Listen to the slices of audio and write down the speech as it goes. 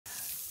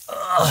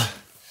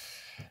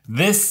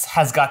This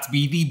has got to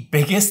be the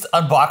biggest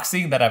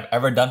unboxing that I've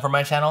ever done for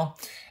my channel,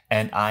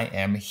 and I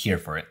am here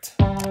for it.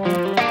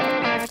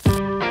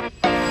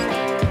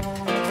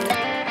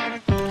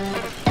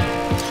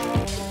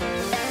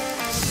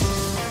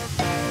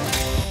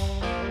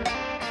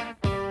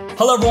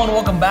 Hello everyone,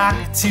 welcome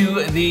back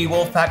to the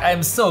Wolfpack. I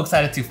am so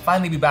excited to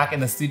finally be back in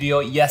the studio.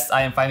 Yes,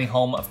 I am finally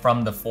home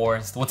from the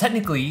forest. Well,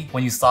 technically,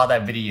 when you saw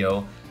that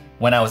video,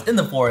 when I was in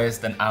the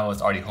forest, then I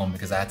was already home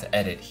because I had to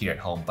edit here at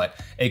home.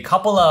 But a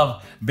couple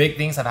of big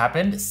things have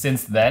happened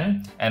since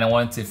then, and I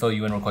wanted to fill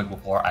you in real quick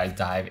before I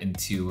dive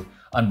into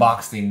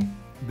unboxing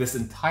this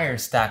entire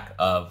stack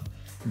of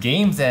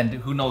games and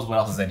who knows what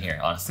else is in here,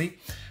 honestly.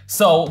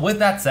 So with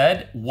that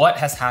said, what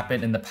has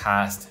happened in the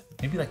past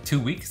maybe like 2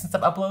 weeks since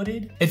I've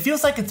uploaded? It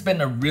feels like it's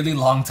been a really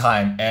long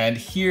time, and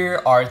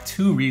here are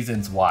two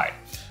reasons why.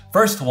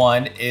 First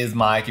one is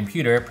my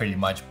computer pretty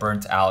much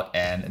burnt out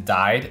and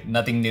died.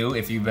 Nothing new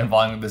if you've been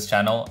following this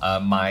channel.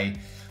 My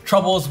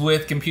troubles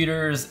with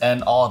computers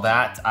and all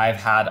that. I've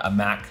had a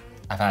Mac,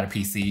 I've had a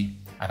PC,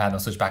 I've had them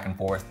switch back and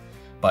forth.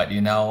 But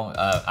you know,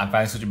 I'm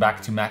finally switching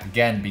back to Mac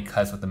again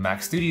because with the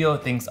Mac Studio,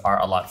 things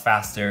are a lot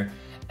faster,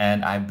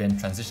 and I've been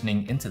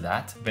transitioning into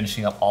that,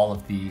 finishing up all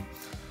of the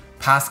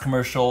past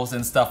commercials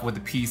and stuff with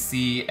the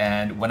PC,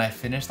 and when I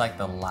finished like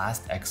the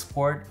last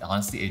export,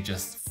 honestly, it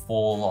just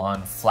full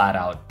on flat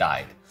out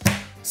died.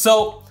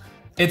 So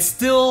it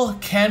still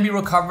can be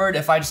recovered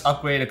if I just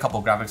upgrade a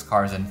couple graphics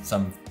cards and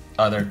some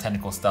other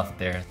technical stuff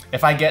there.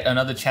 If I get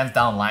another chance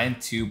down the line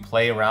to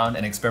play around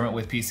and experiment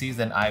with PCs,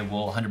 then I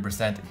will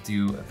 100%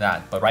 do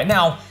that. But right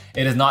now,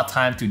 it is not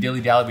time to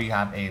dilly-dally. We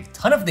have a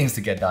ton of things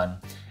to get done,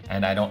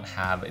 and I don't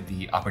have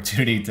the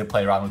opportunity to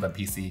play around with a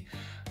PC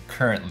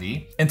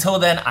currently. Until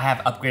then, I have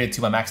upgraded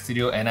to my Mac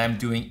Studio, and I'm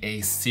doing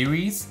a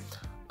series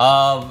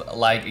of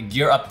like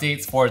gear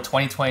updates for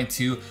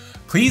 2022.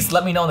 Please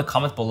let me know in the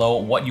comments below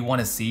what you want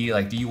to see.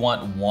 Like, do you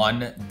want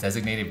one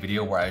designated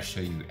video where I show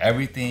you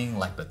everything,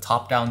 like the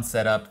top-down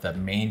setup, the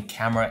main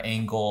camera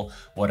angle,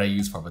 what I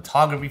use for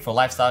photography, for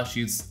lifestyle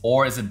shoots,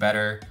 or is it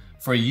better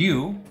for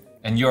you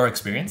and your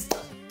experience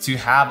to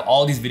have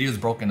all these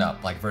videos broken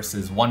up, like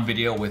versus one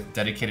video with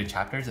dedicated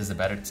chapters? Is it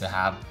better to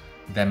have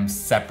them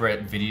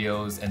separate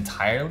videos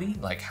entirely,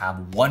 like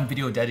have one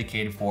video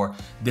dedicated for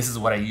this is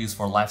what I use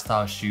for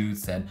lifestyle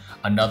shoots, and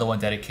another one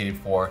dedicated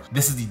for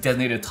this is the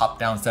designated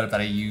top-down setup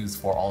that I use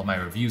for all of my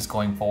reviews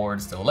going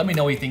forward? So let me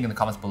know what you think in the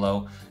comments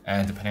below,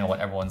 and depending on what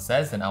everyone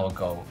says, then I will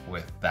go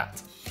with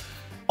that.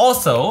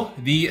 Also,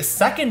 the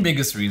second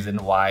biggest reason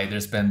why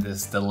there's been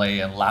this delay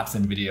and lapse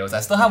in videos,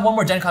 I still have one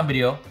more Gen Con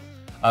video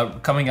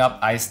coming up.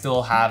 I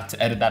still have to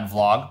edit that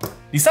vlog.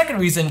 The second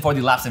reason for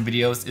the lapse in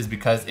videos is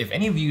because if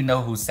any of you know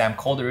who Sam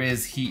Calder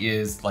is, he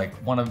is like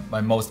one of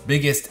my most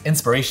biggest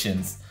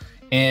inspirations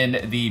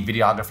in the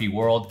videography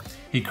world.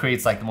 He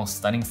creates like the most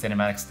stunning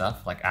cinematic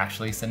stuff, like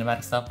actually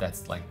cinematic stuff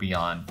that's like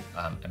beyond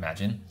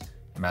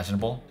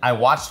imaginable. I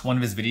watched one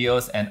of his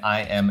videos and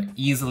I am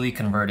easily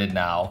converted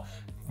now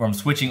from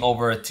switching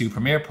over to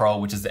Premiere Pro,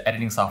 which is the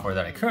editing software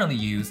that I currently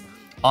use,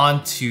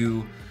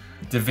 onto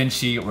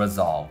DaVinci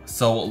Resolve.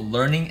 So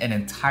learning an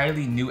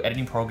entirely new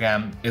editing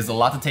program is a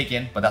lot to take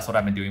in, but that's what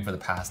I've been doing for the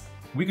past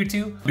week or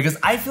two because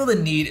I feel the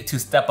need to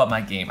step up my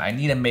game. I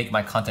need to make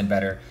my content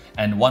better,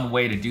 and one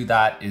way to do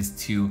that is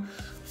to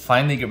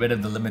finally get rid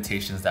of the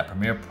limitations that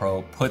Premiere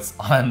Pro puts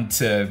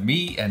onto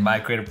me and my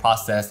creative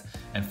process,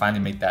 and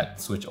finally make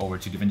that switch over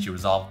to DaVinci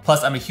Resolve.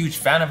 Plus, I'm a huge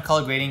fan of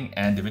color grading,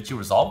 and DaVinci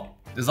Resolve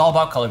is all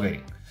about color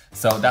grading.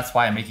 So that's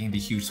why I'm making the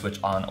huge switch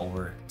on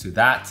over to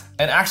that.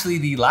 And actually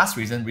the last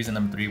reason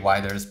number 3,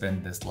 why there's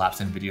been this lapse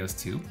in videos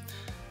too,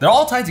 they're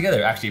all tied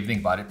together actually if you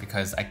think about it,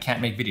 because I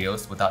can't make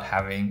videos without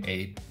having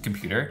a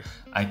computer.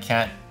 I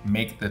can't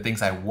make the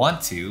things I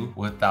want to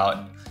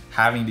without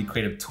having the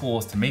creative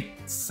tools to make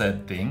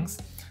said things.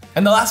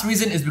 And the last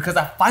reason is because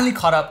I finally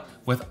caught up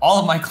with all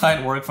of my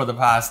client work for the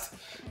past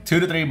 2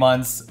 to 3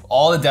 months.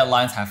 All the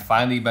deadlines have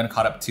finally been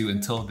caught up to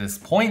until this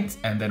point,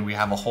 and then we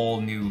have a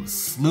whole new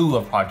slew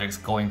of projects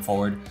going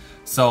forward.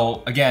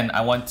 So again,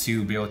 I want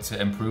to be able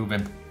to improve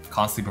and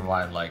constantly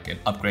provide like an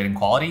upgrade in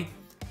quality.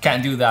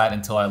 Can't do that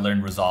until I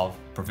learn Resolve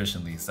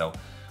proficiently. So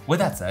with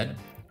that said,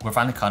 we're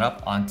finally caught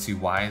up onto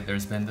why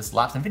there's been this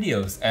lapse in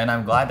videos, and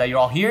I'm glad that you're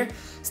all here,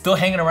 still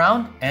hanging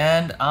around,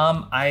 and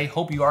I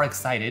hope you are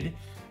excited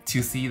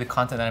to see the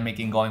content that I'm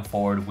making going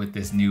forward with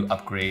this new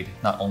upgrade,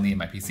 not only in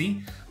my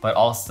PC, but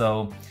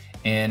also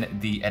in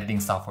the editing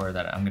software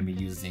that I'm gonna be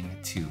using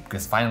too.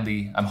 Because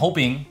finally, I'm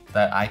hoping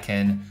that I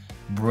can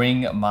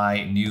bring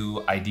my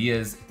new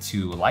ideas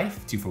to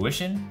life, to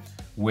fruition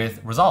with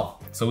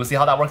Resolve. So we'll see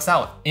how that works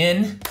out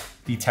in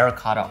the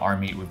Terracotta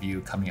Army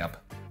review coming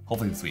up,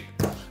 hopefully this week.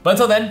 But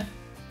until then,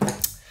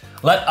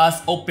 let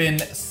us open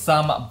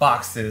some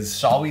boxes,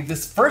 shall we?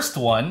 This first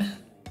one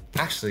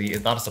actually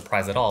is not a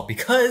surprise at all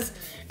because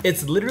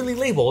it's literally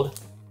labeled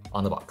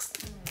on the box.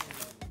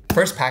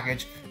 First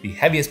package, the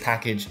heaviest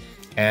package,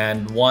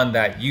 and one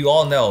that you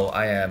all know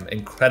I am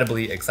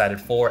incredibly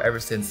excited for ever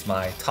since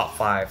my top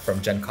 5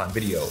 from Gen Con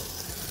video.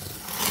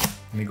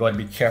 Let me go ahead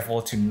and be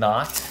careful to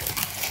not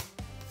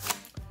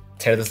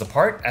tear this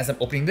apart as I'm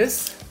opening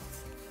this.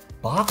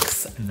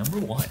 Box number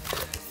 1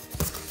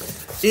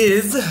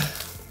 is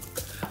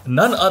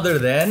none other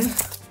than,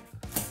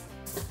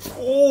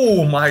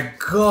 oh my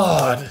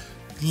god,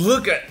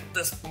 look at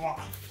this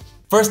box.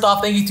 First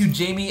off, thank you to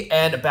Jamie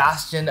and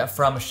Bastion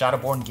from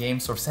Shadowborn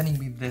Games for sending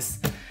me this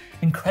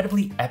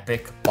incredibly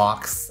epic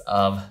box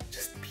of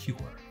just pure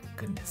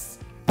goodness.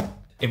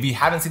 If you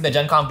haven't seen the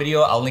Gen Con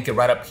video, I'll link it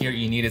right up here.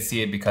 You need to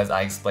see it because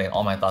I explain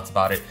all my thoughts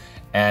about it.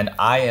 And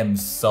I am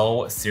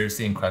so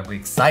seriously incredibly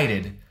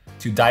excited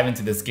to dive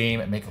into this game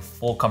and make a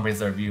full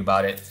comprehensive review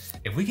about it.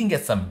 If we can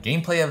get some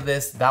gameplay of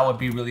this, that would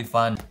be really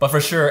fun. But for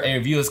sure, a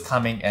review is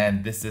coming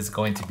and this is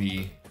going to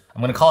be,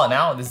 I'm gonna call it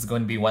now, this is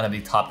going to be one of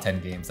the top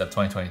 10 games of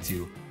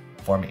 2022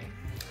 for me.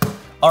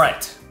 All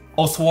right,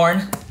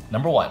 Oathsworn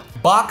number 1.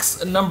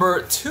 Box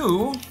number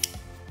 2.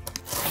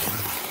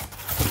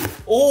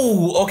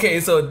 Oh, okay,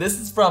 so this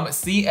is from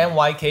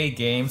CMYK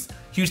Games.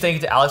 Huge thank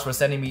you to Alex for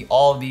sending me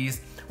all of these.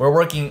 We're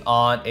working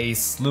on a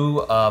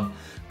slew of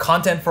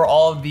content for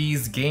all of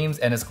these games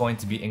and it's going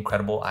to be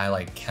incredible.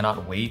 I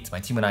cannot wait.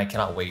 My team and I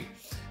cannot wait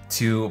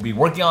to be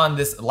working on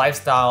this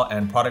lifestyle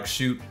and product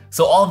shoot.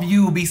 So all of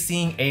you will be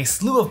seeing a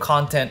slew of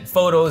content,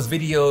 photos,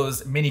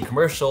 videos, mini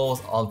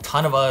commercials, a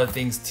ton of other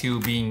things too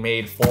being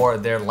made for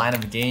their line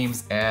of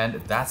games. And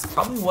that's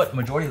probably what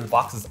majority of the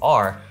boxes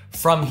are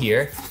from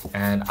here.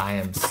 And I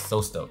am so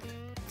stoked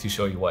to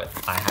show you what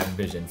I have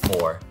envisioned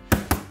for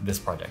this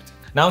project.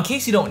 Now, in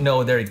case you don't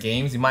know their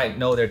games, you might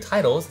know their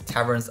titles.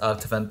 Taverns of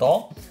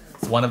Tiefenthal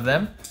is one of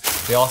them.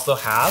 They also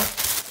have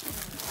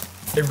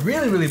a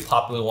really, really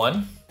popular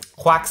one,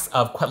 Quacks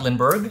of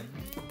Quedlinburg,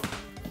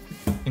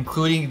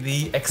 including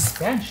the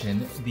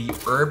expansion, the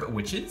Herb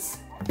Witches.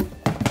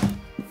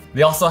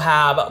 They also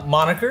have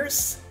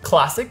Monikers,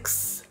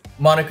 Classics,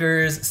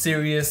 Monikers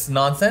Serious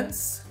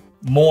Nonsense,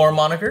 more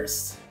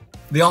Monikers.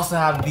 They also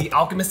have the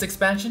Alchemist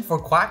expansion for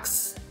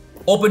Quacks,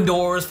 Open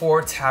Doors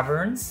for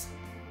Taverns.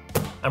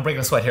 I'm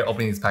breaking a sweat here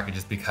opening these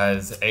packages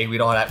because A, we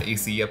don't have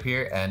AC up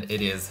here and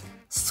it is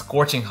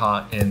scorching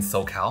hot in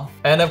SoCal.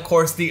 And of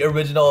course the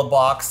original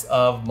box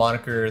of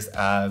Monikers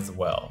as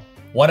well.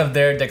 One of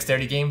their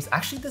dexterity games,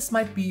 actually this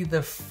might be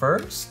the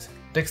first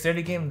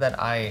dexterity game that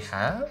I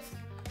have,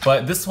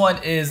 but this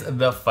one is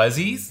the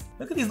Fuzzies.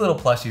 Look at these little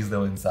plushies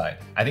though inside.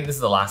 I think this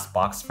is the last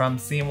box from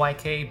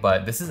CMYK,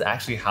 but this is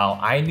actually how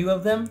I knew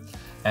of them.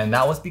 And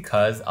that was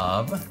because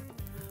of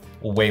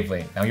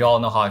Wavelength. Now you all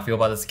know how I feel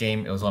about this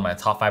game. It was one of my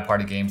top 5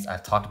 party games.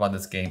 I've talked about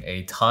this game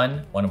a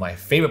ton. One of my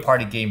favorite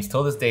party games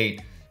till this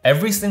date.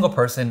 Every single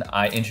person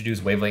I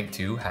introduced Wavelength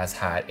to has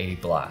had a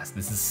blast.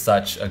 This is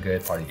such a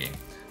good party game.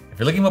 If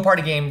you're looking for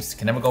party games, you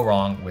can never go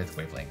wrong with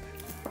Wavelength.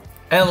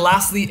 And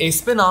lastly, a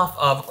spin-off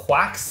of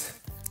Quacks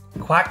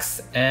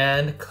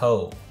and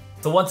Co.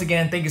 So once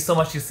again, thank you so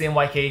much to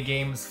CMYK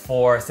Games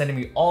for sending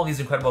me all these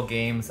incredible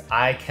games.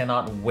 I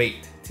cannot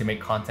wait to make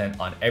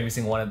content on every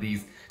single one of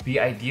these. The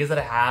ideas that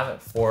I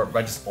have for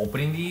by just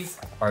opening these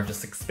are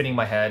just spinning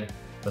my head.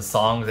 The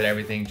songs and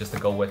everything just to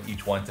go with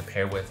each one to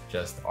pair with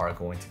just are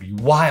going to be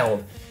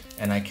wild.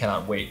 And I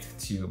cannot wait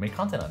to make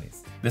content on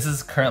these. This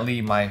is currently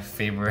my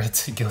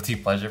favorite guilty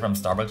pleasure from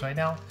Starbucks right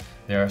now.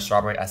 Their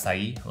strawberry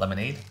acai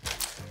lemonade.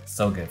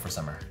 So good for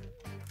summer.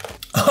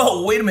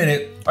 Oh, wait a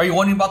minute. Are you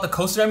wondering about the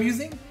coaster I'm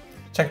using?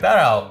 Check that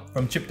out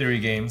from Chip Theory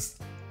Games.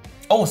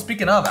 Oh,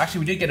 speaking of, actually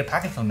we did get a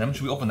package from them.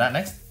 Should we open that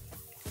next?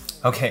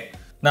 Okay.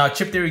 Now,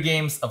 Chip Theory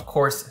Games, of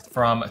course,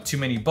 from Too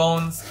Many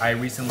Bones. I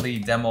recently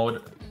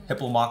demoed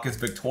Hippomachus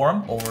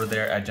Victorum over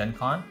there at Gen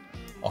Con.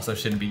 Also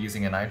shouldn't be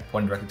using a knife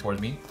pointing directly towards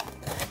me.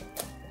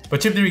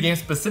 But Chip Theory Games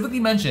specifically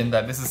mentioned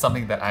that this is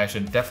something that I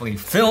should definitely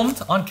film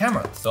on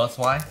camera. So that's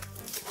why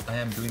I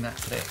am doing that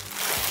today.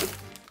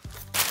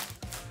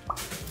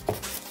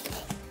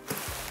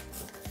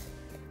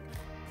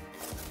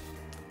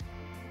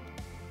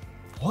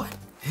 What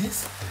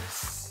is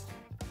this?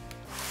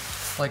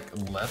 It's like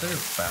leather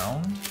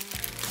bound.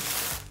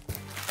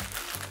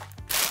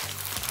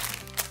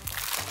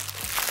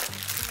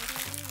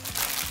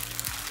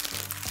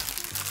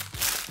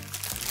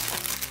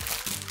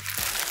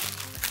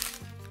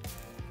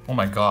 Oh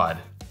my god.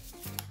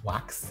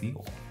 Wax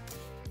seal.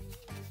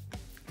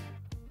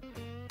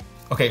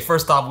 Okay,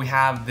 first off, we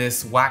have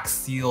this wax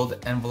sealed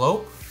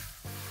envelope.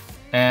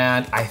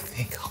 And I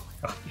think, oh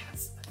my god,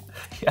 yes.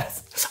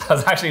 Yes. I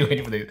was actually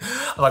waiting for these.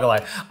 I'm not gonna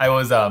lie. I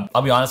was,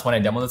 I'll be honest, when I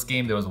demoed this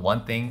game, there was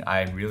one thing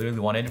I really, really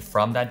wanted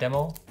from that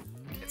demo.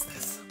 It's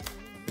this.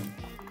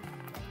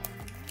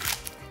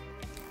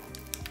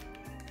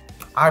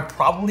 I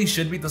probably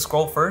should read the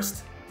scroll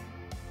first.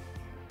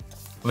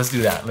 Let's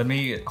do that. Let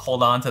me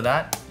hold on to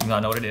that. You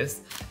know what it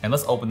is. And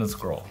let's open the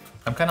scroll.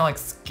 I'm kind of like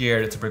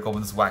scared to break open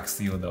this wax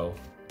seal though.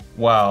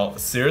 Wow,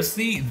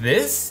 seriously?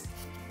 This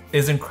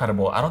is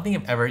incredible. I don't think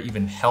I've ever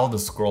even held a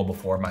scroll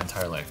before in my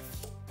entire life.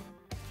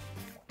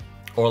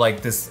 Or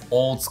like this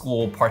old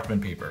school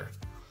parchment paper.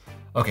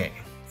 Okay,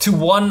 to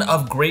one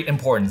of great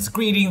importance.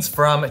 Greetings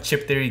from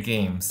Chip Theory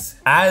Games.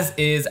 As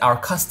is our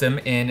custom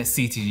in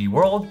CTG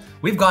World,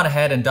 we've gone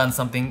ahead and done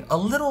something a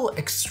little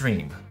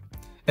extreme.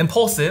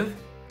 Impulsive,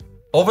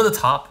 over the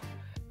top,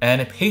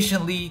 and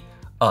patiently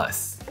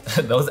us.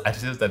 Those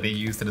adjectives that they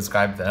use to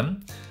describe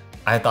them,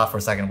 I thought for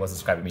a second was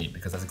describing me,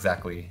 because that's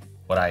exactly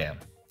what I am.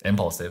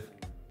 Impulsive,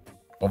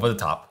 over the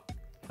top,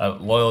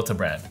 loyal to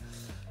brand,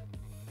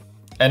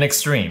 and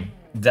extreme,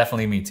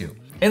 definitely me too.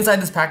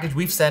 Inside this package,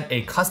 we've sent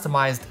a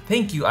customized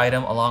thank you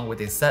item along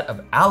with a set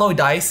of alloy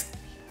dice,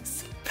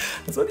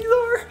 that's what these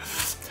are,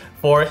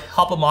 for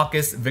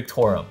Hoplomachus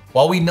Victorum.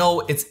 While we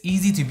know it's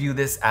easy to view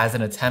this as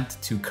an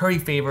attempt to curry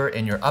favor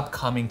in your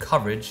upcoming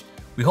coverage,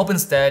 we hope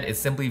instead it's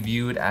simply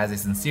viewed as a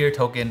sincere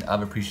token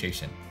of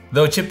appreciation.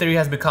 Though Chip Theory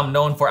has become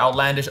known for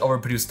outlandish,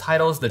 overproduced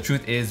titles, the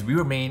truth is we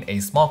remain a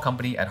small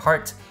company at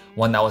heart,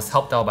 one that was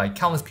helped out by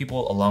countless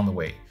people along the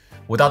way.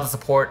 Without the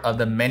support of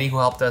the many who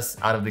helped us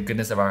out of the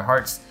goodness of our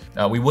hearts,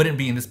 we wouldn't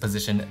be in this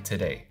position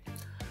today.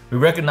 We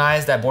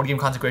recognize that board game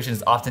content creation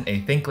is often a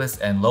thankless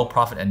and low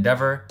profit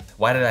endeavor.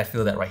 Why did I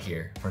feel that right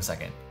here for a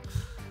second?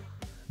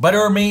 But it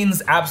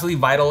remains absolutely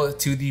vital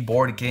to the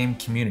board game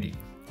community.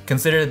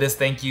 Consider this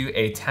thank you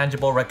a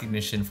tangible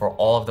recognition for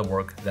all of the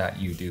work that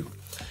you do.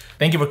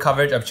 Thank you for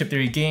coverage of Chip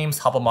Theory games,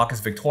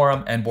 Hoplomachus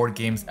Victorum, and board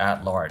games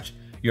at large.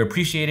 You're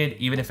appreciated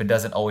even if it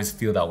doesn't always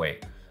feel that way.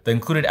 The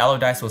included alloy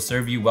dice will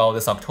serve you well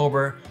this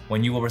October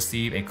when you will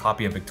receive a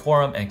copy of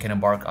Victorum and can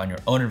embark on your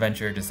own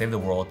adventure to save the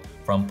world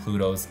from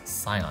Pluto's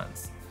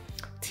scions.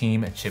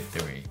 Team Chip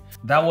Theory.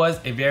 That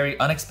was a very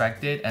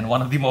unexpected and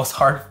one of the most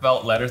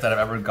heartfelt letters that I've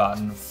ever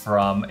gotten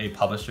from a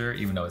publisher,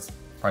 even though it's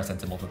probably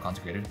sent to multiple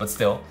content creators, but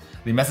still,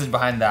 the message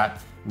behind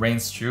that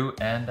reigns true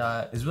and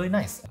is really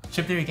nice.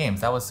 Chip Theory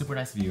Games, that was super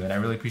nice of you, and I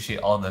really appreciate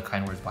all the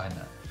kind words behind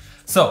that.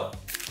 So,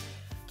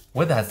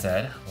 with that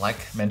said, like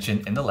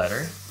mentioned in the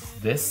letter,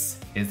 this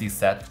is the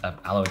set of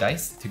alloy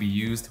dice to be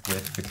used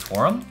with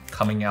Victorum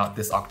coming out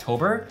this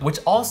October, which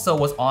also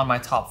was on my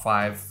top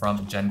 5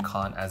 from Gen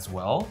Con as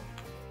well.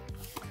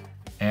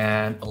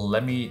 And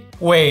let me,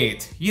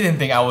 wait, you didn't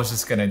think I was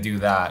just gonna do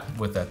that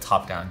with a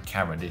top-down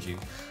camera, did you?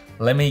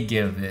 Let me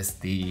give this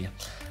the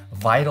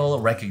vital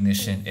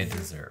recognition it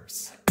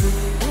deserves.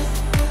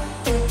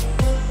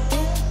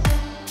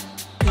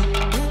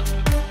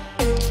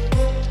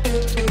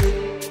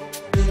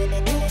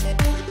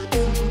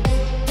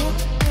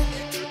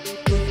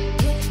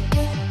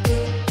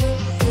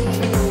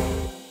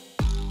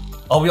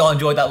 Hope you all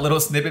enjoyed that little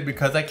snippet,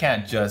 because I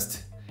can't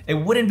just, it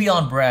wouldn't be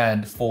on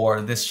brand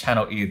for this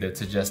channel either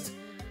to just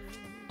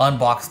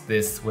unbox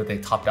this with a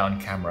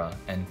top-down camera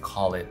and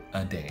call it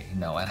a day.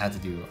 No, I had to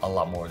do a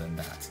lot more than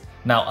that.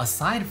 Now,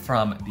 aside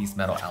from these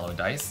metal alloy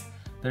dice,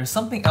 there's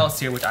something else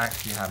here which I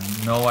actually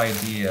have no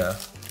idea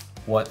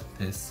what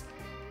this...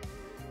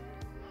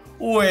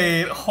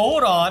 Wait,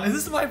 hold on, is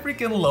this my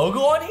freaking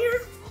logo on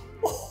here?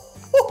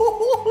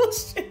 Oh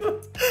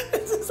shoot,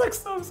 this is like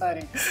so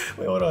exciting.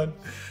 Wait, hold on.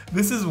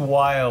 This is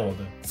wild.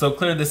 So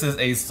clearly this is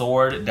a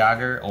sword,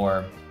 dagger,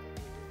 or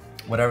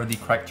whatever the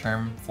correct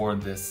term for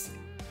this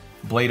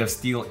blade of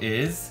steel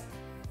is.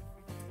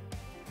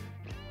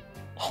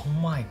 Oh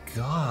my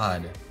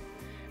god.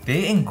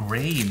 They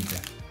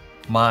engraved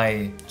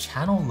my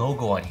channel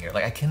logo on here.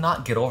 Like, I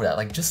cannot get over that.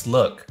 Like, just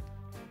look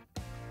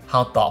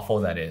how thoughtful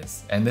that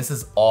is. And this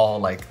is all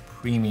like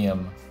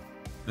premium.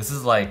 This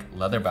is like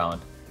leather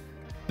bound.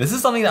 This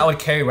is something that I would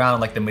carry around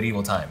in like the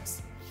medieval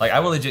times. Like, I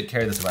would legit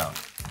carry this around.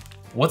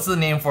 What's the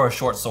name for a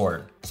short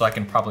sword? So I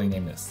can properly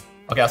name this.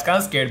 Okay, I was kind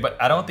of scared, but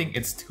I don't think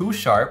it's too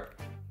sharp.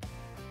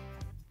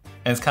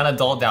 And it's kind of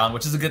dulled down,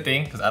 which is a good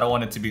thing because I don't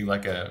want it to be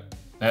like an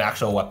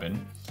actual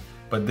weapon.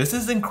 But this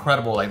is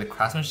incredible. Like, the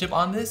craftsmanship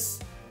on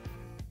this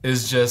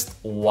is just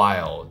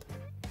wild.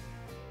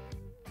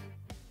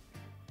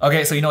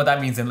 Okay, so you know what that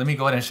means, and let me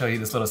go ahead and show you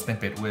this little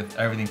snippet with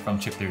everything from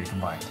Chip Theory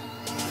combined.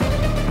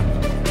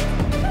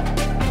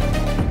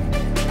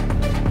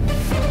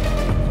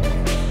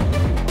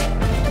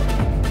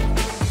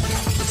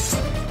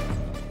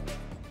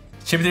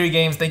 Chip Theory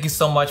Games, thank you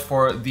so much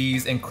for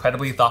these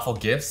incredibly thoughtful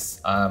gifts.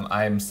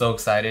 I'm so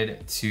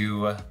excited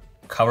to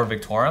cover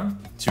Victorum,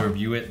 to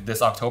review it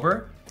this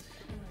October.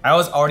 I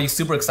was already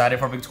super excited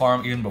for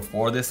Victorum even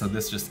before this, so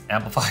this just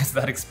amplifies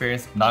that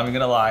experience, not even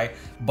gonna lie.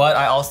 But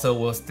I also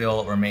will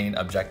still remain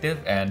objective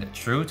and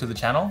true to the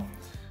channel,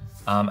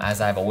 as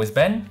I've always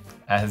been,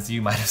 as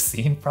you might have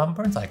seen from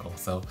Burn Cycle.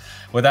 So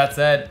with that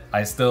said,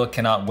 I still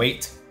cannot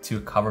wait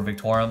to cover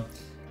Victorum.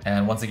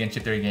 And once again,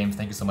 Chip Theory Games,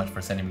 thank you so much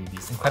for sending me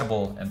these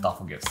incredible and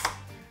thoughtful gifts.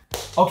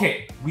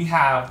 Okay, we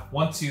have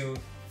two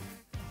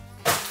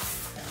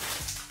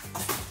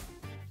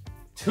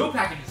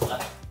packages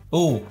left.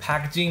 Ooh,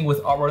 packaging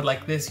with artwork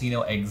like this, you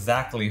know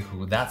exactly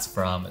who that's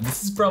from.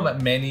 This is from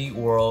Many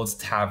Worlds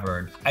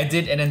Tavern. I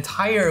did an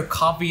entire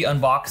coffee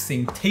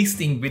unboxing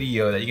tasting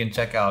video that you can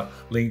check out,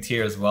 linked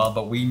here as well,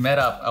 but we met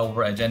up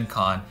over at Gen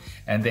Con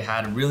and they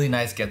had a really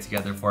nice get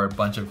together for a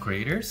bunch of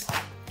creators.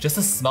 Just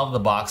the smell of the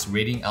box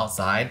rating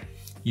outside,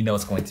 you know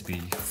it's going to be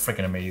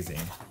freaking amazing.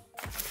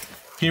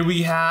 Here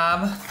we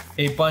have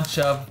a bunch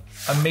of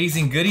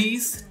amazing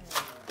goodies.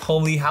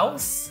 Homely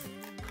house.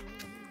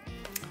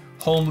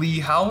 Homely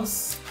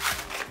house.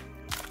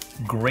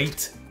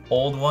 Great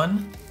old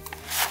one.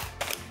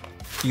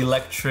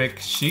 Electric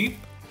sheep.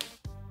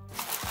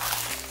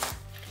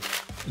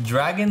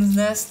 dragon's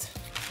nest,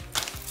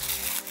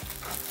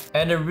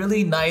 and a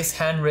really nice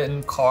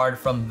handwritten card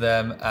from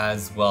them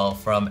as well,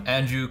 from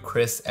Andrew,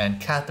 Chris,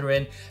 and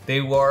Catherine. They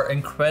were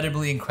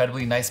incredibly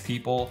nice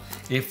people.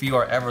 If you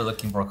are ever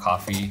looking for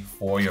coffee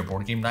for your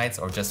board game nights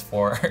or just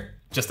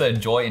to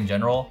enjoy in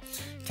general,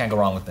 can't go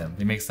wrong with them.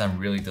 They make some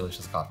really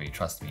delicious coffee,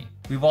 trust me.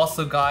 We've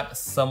also got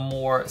some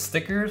more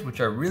stickers, which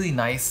are really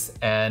nice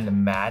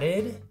and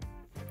matted.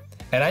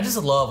 And I just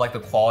love like the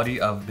quality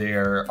of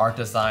their art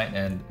design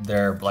and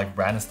their like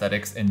brand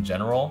aesthetics in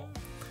general.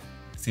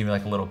 See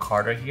like a little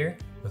card right here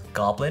with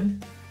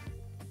Goblin,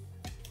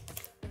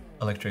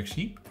 Electric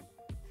Sheep.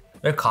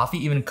 Their coffee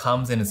even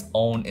comes in its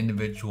own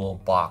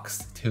individual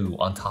box too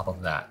on top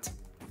of that.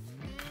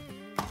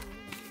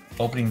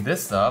 Opening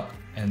this up,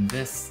 and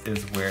this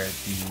is where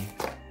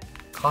the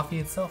coffee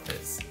itself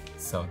is.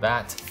 So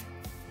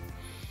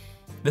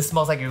this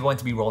smells like you're going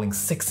to be rolling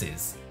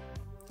 6s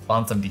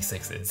on some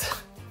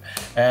D6s.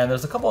 And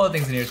there's a couple other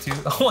things in here too.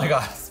 Oh my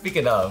god,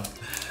 speaking of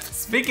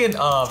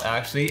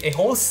actually, a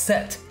whole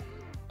set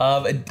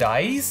of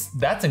dice.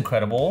 That's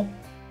incredible.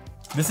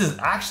 This is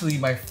actually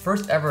my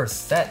first ever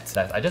set.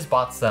 I just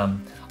bought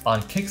some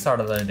on Kickstarter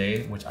the other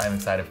day, which I'm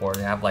excited for.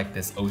 They have like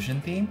this ocean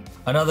theme.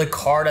 Another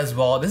card as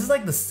well. This is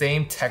like the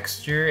same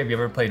texture if you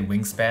ever played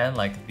Wingspan,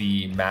 like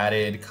the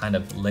matted kind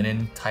of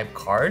linen type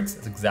cards.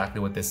 That's exactly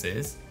what this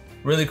is.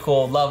 Really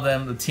cool, love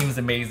them. The team is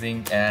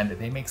amazing and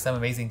they make some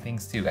amazing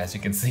things too, as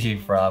you can see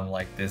from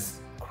like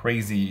this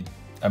crazy,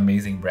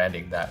 amazing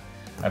branding that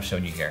I've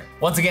shown you here.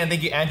 Once again,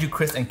 thank you Andrew,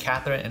 Chris, and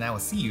Catherine, and I will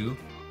see you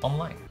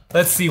online.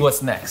 Let's see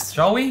what's next,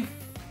 shall we?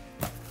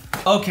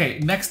 Okay,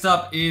 next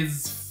up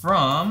is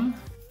from...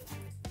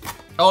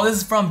 Oh, this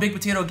is from Big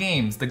Potato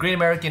Games. The Great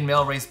American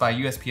Mail Race by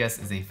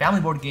USPS is a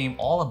family board game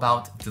all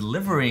about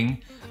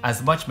delivering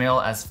as much mail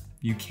as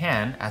you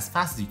can, as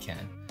fast as you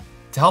can.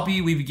 To help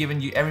you, we've given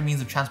you every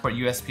means of transport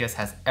USPS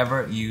has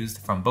ever used,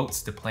 from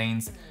boats to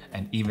planes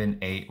and even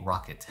a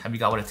rocket. Have you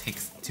got what it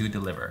takes to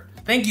deliver?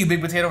 Thank you,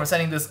 Big Potato, for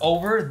sending this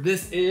over.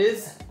 This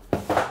is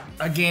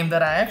a game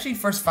that I actually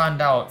first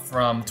found out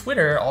from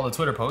Twitter, all the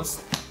Twitter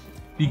posts.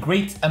 The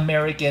Great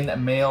American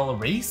Mail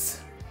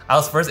Race. I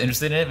was first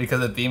interested in it because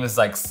the theme is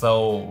like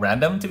so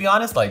random, to be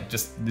honest, like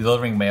just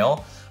delivering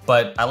mail.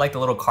 But I like the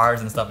little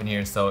cards and stuff in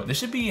here, so this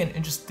should be an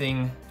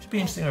interesting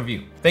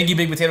review. Thank you,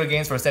 Big Potato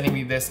Games, for sending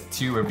me this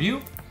to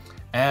review.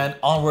 And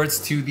onwards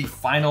to the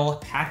final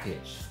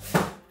package.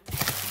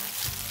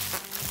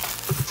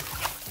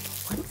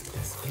 What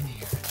is in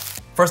here?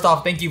 First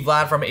off, thank you,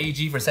 Vlad from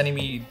AG, for sending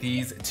me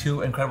these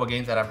two incredible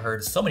games that I've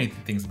heard so many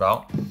things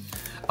about.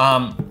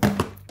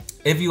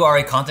 If you are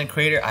a content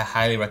creator, I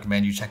highly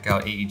recommend you check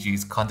out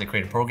AEG's content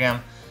creator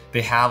program.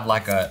 They have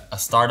like a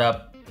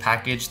startup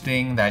package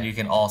thing that you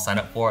can all sign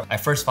up for. I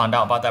first found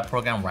out about that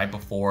program right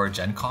before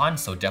Gen Con,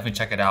 so definitely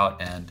check it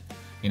out and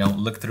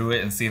look through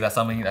it and see if that's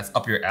something that's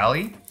up your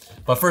alley.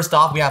 But first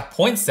off, we have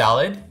Point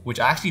Salad, which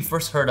I actually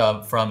first heard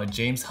of from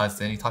James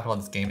Hudson. He talked about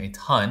this game a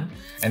ton.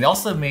 And they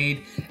also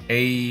made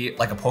a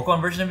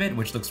Pokemon version of it,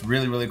 which looks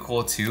really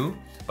cool too.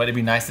 But it'd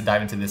be nice to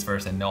dive into this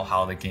first and know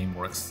how the game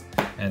works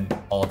and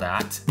all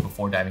that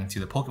before diving into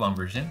the Pokemon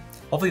version.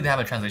 Hopefully they have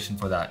a translation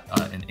for that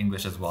in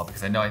English as well,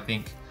 because I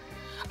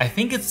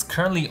think it's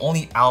currently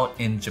only out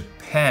in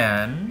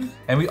Japan.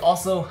 And we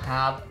also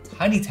have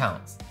Tiny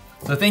Towns.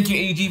 So thank you,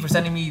 AG, for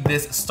sending me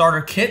this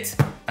starter kit.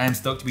 I am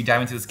stoked to be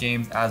diving into this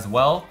game as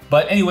well.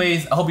 But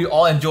anyways, I hope you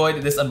all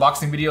enjoyed this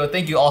unboxing video.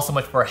 Thank you all so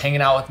much for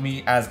hanging out with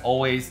me as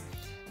always,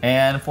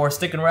 and for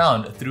sticking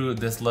around through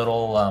this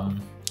little,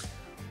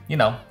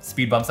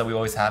 speed bumps that we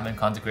always have in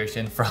content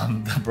creation,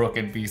 from the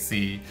broken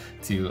PC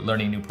to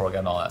learning new program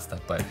and all that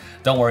stuff. But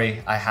don't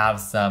worry, I have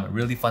some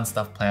really fun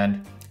stuff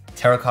planned.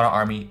 Terracotta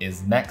Army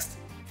is next,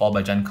 followed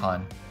by Gen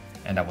Con,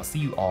 and I will see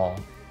you all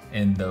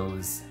in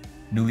those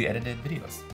newly edited videos.